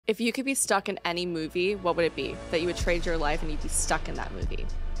If you could be stuck in any movie, what would it be? That you would trade your life and you'd be stuck in that movie.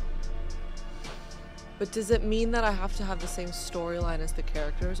 But does it mean that I have to have the same storyline as the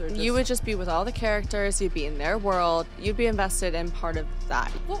characters, or just... You would just be with all the characters, you'd be in their world, you'd be invested in part of that.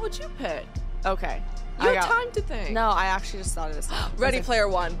 What would you pick? Okay. You have time to think. No, I actually just thought of this now. Ready Player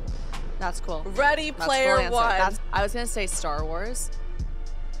One. That's cool. Ready Player One. I was gonna say Star Wars.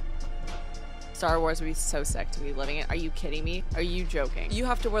 Star Wars would be so sick to be living it. Are you kidding me? Are you joking? You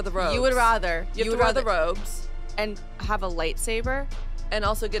have to wear the robes. You would rather. You would wear the robes. And have a lightsaber. And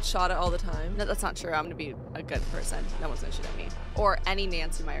also get shot at all the time. No, that's not true. I'm gonna be a good person. No one's gonna shoot at me. Or any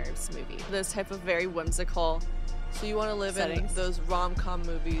Nancy Meyers movie. Those type of very whimsical. So you want to live settings. in those rom-com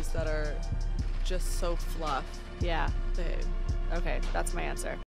movies that are just so fluff. Yeah. Babe. Okay, that's my answer.